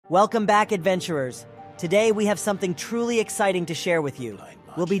Welcome back, adventurers. Today we have something truly exciting to share with you.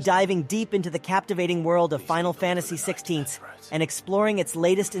 We'll be diving deep into the captivating world of Final Fantasy XVI and exploring its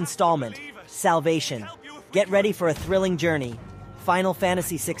latest installment, Salvation. Get ready for a thrilling journey. Final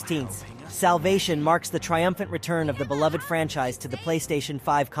Fantasy XVI. Salvation marks the triumphant return of the beloved franchise to the PlayStation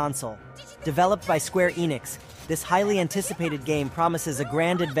 5 console. Developed by Square Enix, this highly anticipated game promises a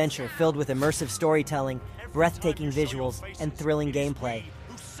grand adventure filled with immersive storytelling, breathtaking visuals, and thrilling gameplay.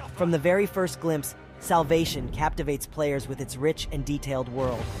 From the very first glimpse, Salvation captivates players with its rich and detailed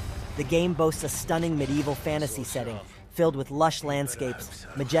world. The game boasts a stunning medieval fantasy setting, filled with lush landscapes,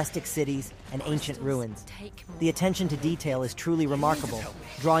 majestic cities, and ancient ruins. The attention to detail is truly remarkable,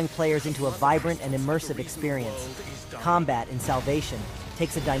 drawing players into a vibrant and immersive experience. Combat in Salvation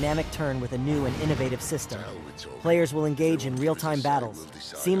takes a dynamic turn with a new and innovative system. Players will engage in real-time battles,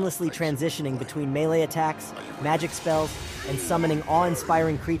 seamlessly transitioning between melee attacks, magic spells, and summoning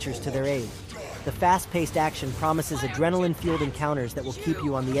awe-inspiring creatures to their aid. The fast-paced action promises adrenaline-fueled encounters that will keep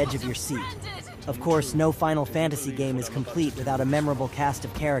you on the edge of your seat. Of course, no Final Fantasy game is complete without a memorable cast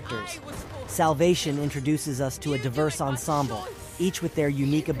of characters. Salvation introduces us to a diverse ensemble, each with their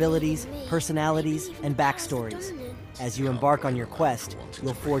unique abilities, personalities, and backstories. As you embark on your quest,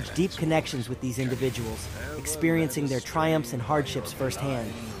 you'll forge deep connections with these individuals, experiencing their triumphs and hardships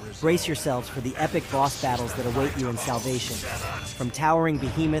firsthand. Brace yourselves for the epic boss battles that await you in Salvation. From towering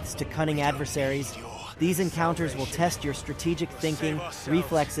behemoths to cunning adversaries, these encounters will test your strategic thinking,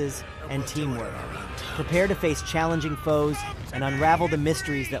 reflexes, and teamwork. Prepare to face challenging foes and unravel the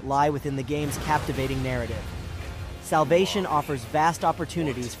mysteries that lie within the game's captivating narrative. Salvation offers vast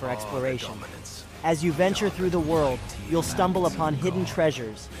opportunities for exploration. As you venture through the world, you'll stumble upon hidden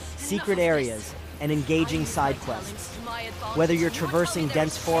treasures, secret areas, and engaging side quests. Whether you're traversing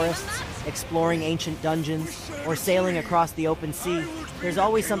dense forests, exploring ancient dungeons, or sailing across the open sea, there's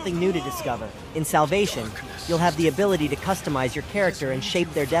always something new to discover. In Salvation, you'll have the ability to customize your character and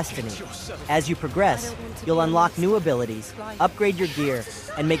shape their destiny. As you progress, you'll unlock new abilities, upgrade your gear,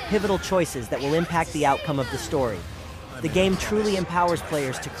 and make pivotal choices that will impact the outcome of the story. The game truly empowers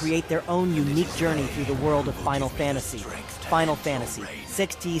players to create their own unique journey through the world of Final Fantasy. Final Fantasy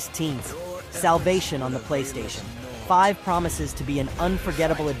XVI. Salvation on the PlayStation 5 promises to be an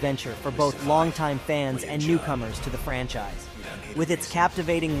unforgettable adventure for both longtime fans and newcomers to the franchise. With its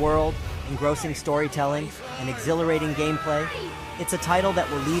captivating world, engrossing storytelling, and exhilarating gameplay, it's a title that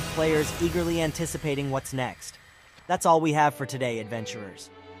will leave players eagerly anticipating what's next. That's all we have for today, adventurers.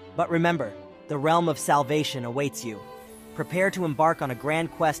 But remember, the realm of Salvation awaits you. Prepare to embark on a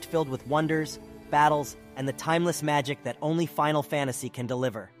grand quest filled with wonders, battles, and the timeless magic that only Final Fantasy can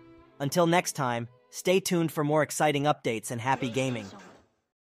deliver. Until next time, stay tuned for more exciting updates and happy gaming.